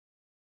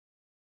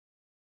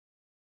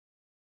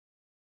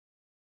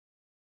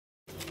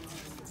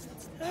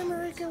Hey,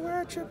 Marica, we're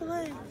at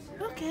AAA.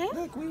 Okay.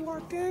 Look, we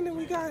walked in and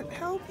we got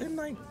help in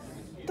like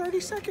 30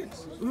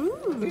 seconds.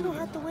 Ooh. We don't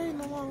have to wait in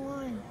a long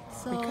line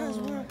because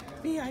we're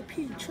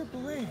VIP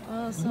AAA.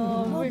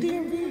 So No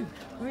DMV.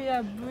 we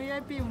are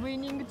VIP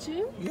winning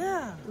team?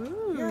 Yeah.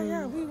 Ooh.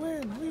 Yeah, we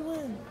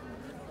win.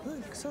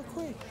 Look, so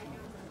quick.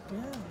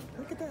 Yeah,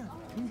 look at that.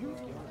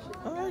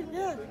 All right,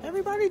 yeah.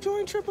 Everybody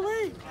join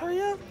AAA. Hurry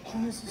up.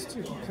 And this is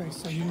too. Okay,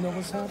 so you know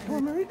what's happening?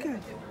 Well, Marica,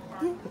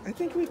 I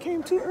think we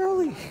came too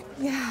early.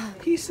 Yeah.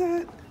 He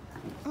said,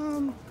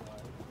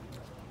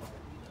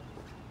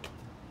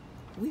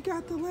 we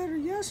got the letter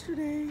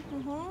yesterday,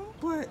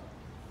 but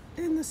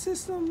in the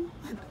system,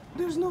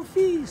 there's no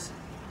fees.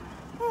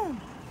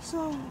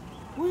 So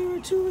we were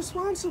too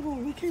responsible.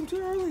 We came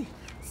too early.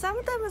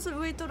 Sometimes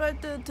we try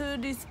to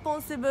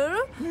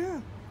responsible,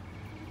 Yeah,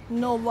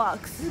 no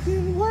works. it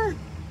didn't work.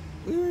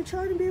 We were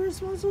trying to be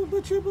responsible,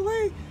 but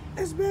AAA,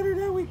 it's better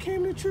that we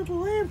came to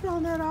AAA and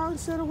found that out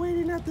instead of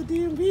waiting at the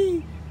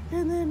DMV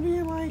and then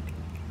being like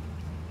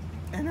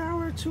an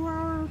hour, 2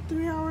 hour,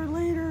 3 hour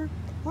later,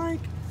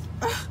 like,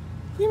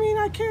 you mean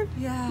I can't?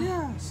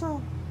 Yeah,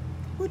 so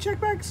we'll check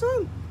back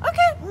soon.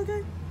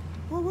 Okay.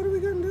 Well, what are we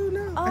gonna do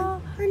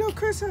now? I know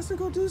Chris has to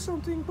go do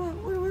something, but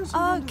what else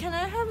are we gonna do? Can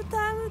I have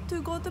time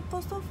to go to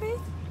post office?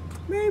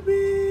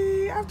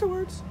 Maybe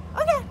afterwards.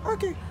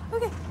 Okay.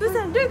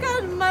 Buusan, look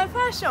at my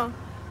fashion.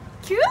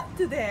 Cute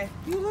today.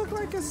 You look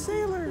like a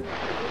sailor.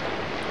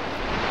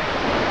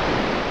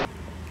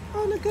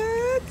 On a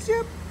good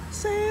ship,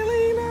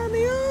 sailing on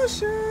the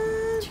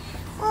ocean.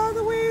 All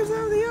the waves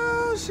of the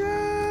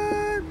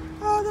ocean.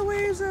 All the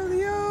waves of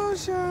the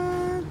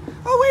ocean.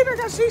 Oh wait, I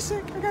got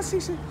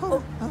seasick.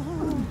 Hold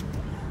on.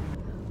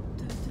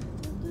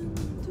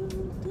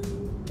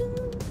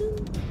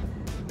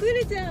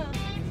 Guri-chan,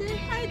 say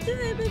hi to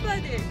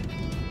everybody.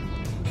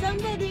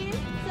 Somebody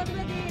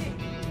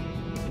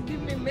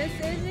give me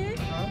message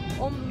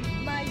on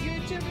my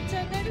YouTube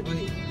channel.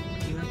 Wait,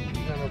 you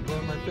gotta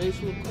blur my face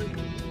real quick.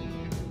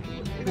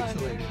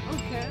 Pixelated.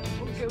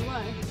 Okay,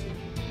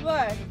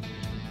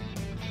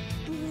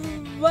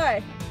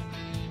 why?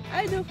 I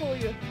do for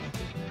you.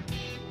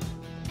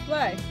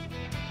 Why?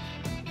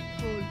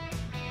 I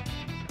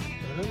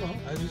don't know.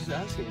 I was just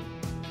asking.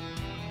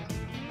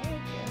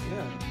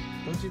 Yeah.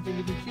 Don't you think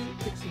it'd be cute?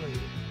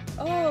 Pixelated.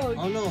 Oh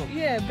no.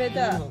 Yeah,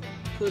 better. No.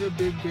 Put a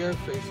big bear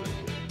face like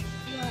that.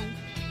 Yeah.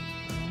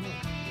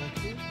 Like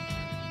you?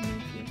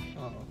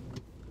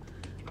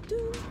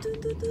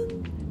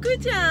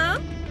 Good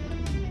job.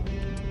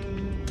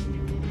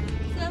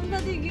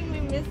 Somebody give me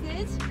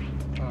message.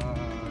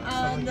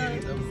 Someone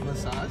gave you a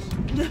massage?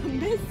 The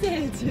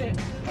message. A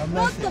Not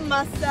message. the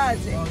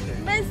massage. Okay.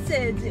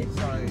 Message.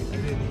 Sorry, I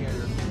didn't hear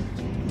you.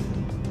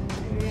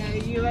 Yeah,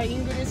 your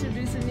English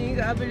listening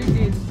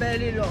ability is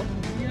very low.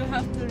 You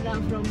have to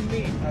learn from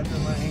me. I have to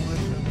learn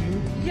English from you?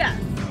 Yes.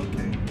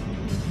 Okay.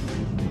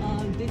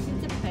 This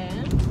is a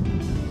pen.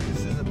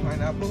 This is a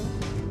pineapple?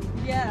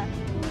 Yeah.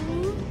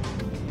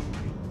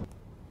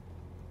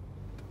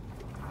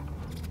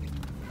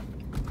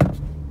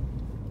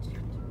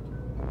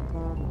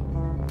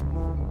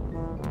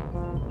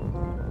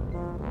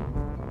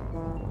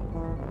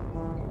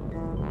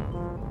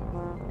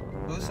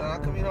 Buusan, how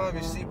come you don't have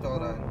your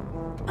seatbelt on?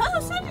 Oh,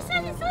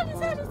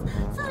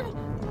 sorry.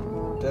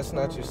 That's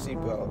not your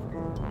seatbelt.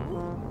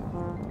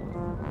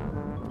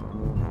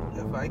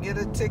 If I get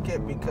a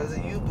ticket because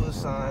of you,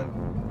 Buusan,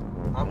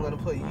 I'm gonna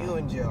put you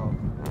in jail.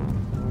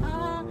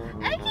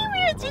 I give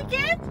you a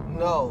ticket.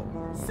 No.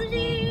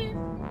 3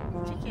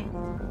 ticket.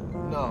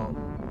 No.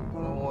 I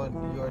don't want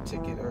your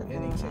ticket or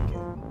any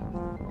ticket.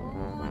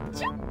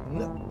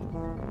 No.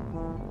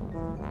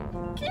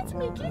 Kiss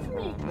me.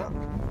 No.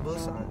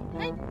 Buusan.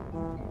 Hi.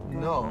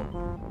 No.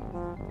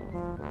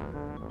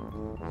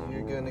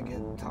 You're gonna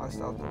get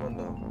tossed out the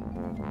window.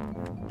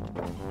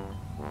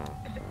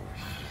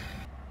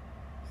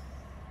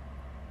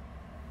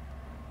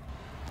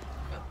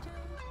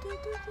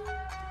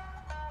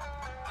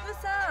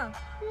 Buusan,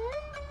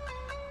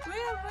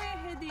 where are we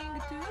heading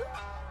to?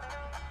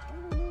 I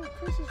don't know.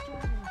 Chris is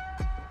driving.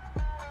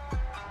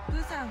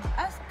 Buusan,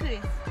 ask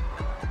Chris.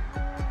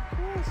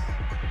 Chris,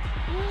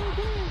 where are we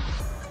going?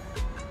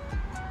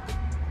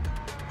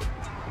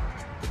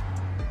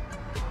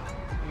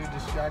 You're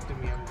distracting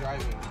me. I'm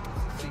driving.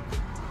 It's a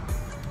secret.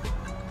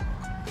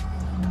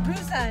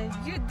 Buusan,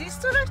 you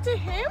distracted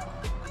him?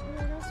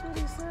 Yeah, that's what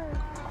he said.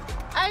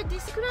 I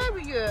describe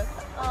you.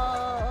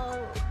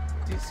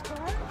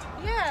 Describe?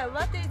 Yeah,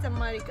 what is a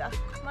Marica?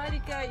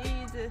 Marica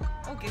is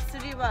okay.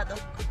 3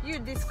 words. You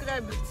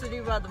describe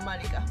 3 words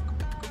Marica.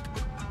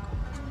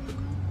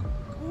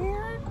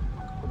 Weird?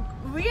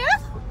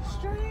 Weird?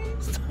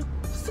 Strange?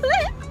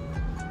 Strange?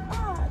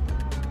 Odd.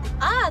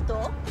 Odd?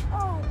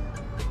 Odd.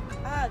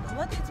 Odd.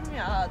 What is mean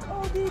odd?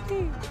 ODD.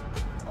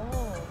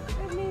 Oh.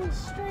 It means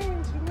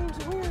strange. It means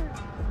weird.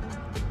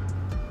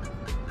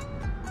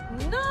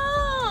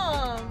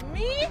 No,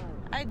 me?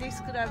 I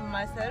describe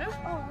myself.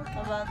 Oh, okay.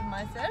 About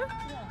myself.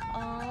 Yeah.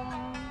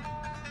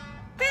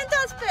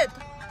 Peanut pet.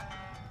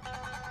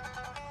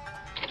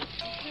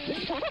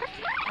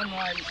 I'm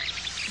right.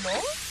 No?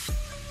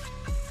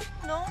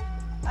 No?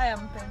 I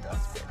am pent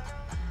house pet.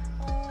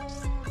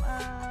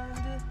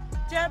 And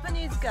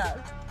Japanese girl.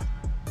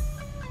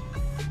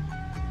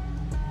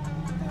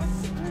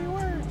 That's 3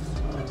 words.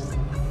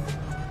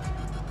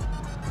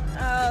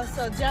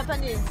 So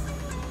Japanese.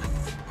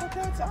 But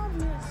that's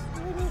obvious.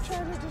 When you're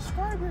trying to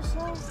describe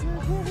yourself,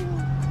 you're giving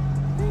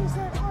things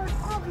that aren't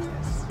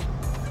obvious.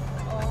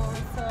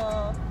 So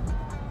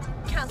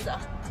cancer.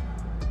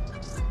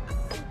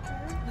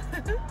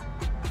 Okay.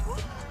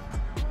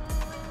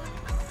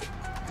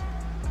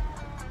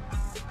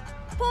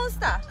 Porn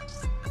star.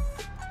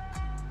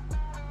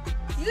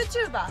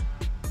 YouTuber.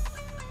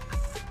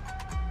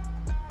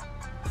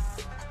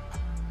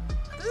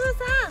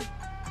 Buusan.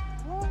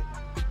 What?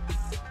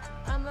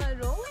 Am I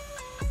wrong?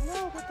 No,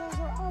 but those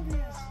are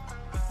obvious.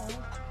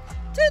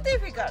 Too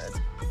difficult.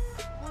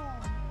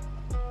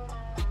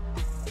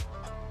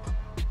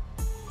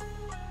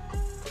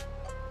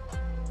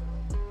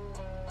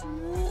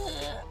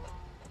 Yeah.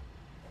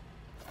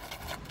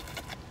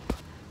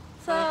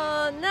 So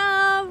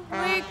now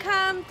we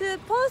come to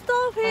post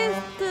office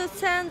to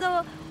send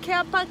a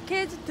care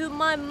package to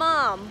my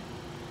mom.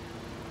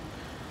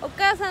 お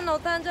母さんのお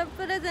誕生日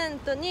プレゼン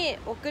トに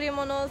贈り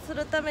物をす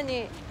るため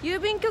に郵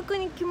便局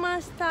に来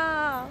まし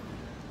た。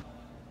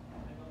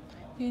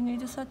You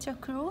need such a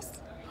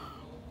close?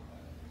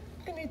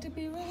 I need to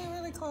be really,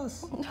 really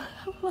close.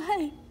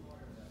 Why?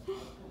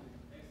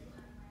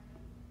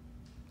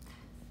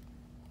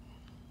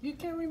 You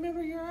can't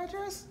remember your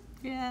address?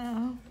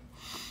 Yeah,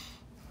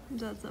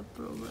 that's a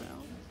problem.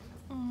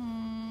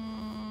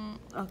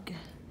 Okay.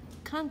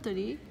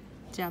 Country,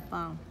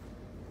 Japan.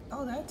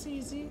 Oh, that's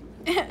easy.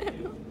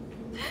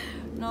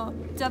 No,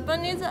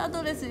 Japanese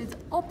address is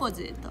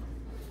opposite.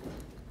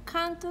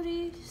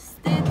 Country,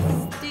 state,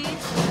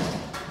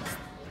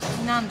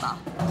 number.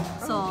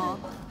 So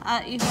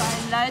if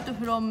I write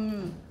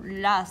from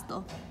last,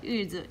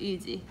 it's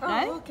easy,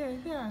 right? Oh, okay,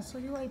 yeah. So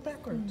you write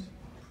backwards.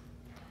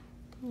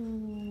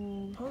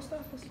 Post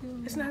office.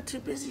 It's not too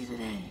busy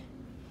today.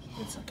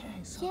 It's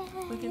okay. So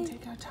we can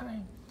take our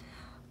time.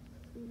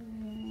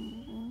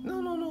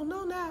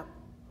 No nap.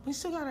 We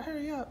still gotta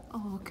hurry up.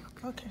 Oh,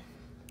 okay.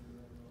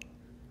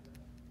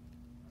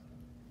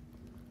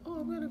 Oh,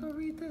 I'm gonna go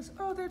read this.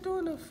 Oh, they're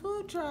doing a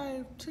food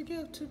drive to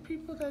give to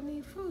people that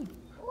need food.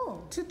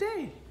 Oh,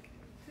 Today.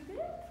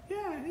 today?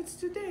 Yeah, it's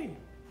today.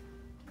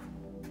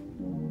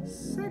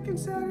 2nd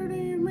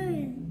Saturday in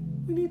May.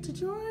 We need to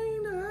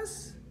join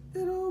us.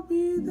 It'll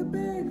be the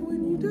bag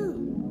when you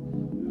do.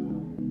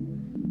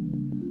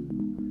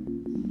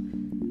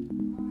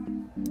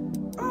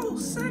 Oh,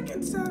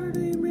 2nd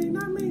Saturday in May,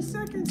 not May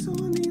 2nd, so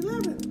on the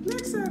 11th,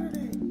 next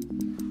Saturday.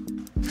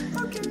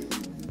 Okay.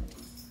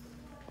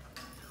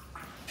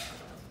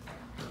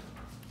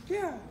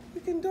 Yeah,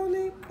 we can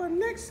donate for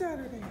next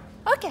Saturday.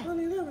 Okay. On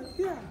the 11th,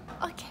 yeah.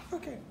 Okay.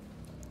 Okay.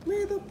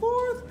 May the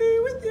 4th be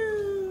with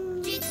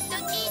you. きっときっと叶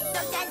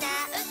う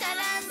か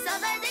らそ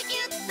ばでぎゅ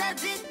っと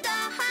ずっと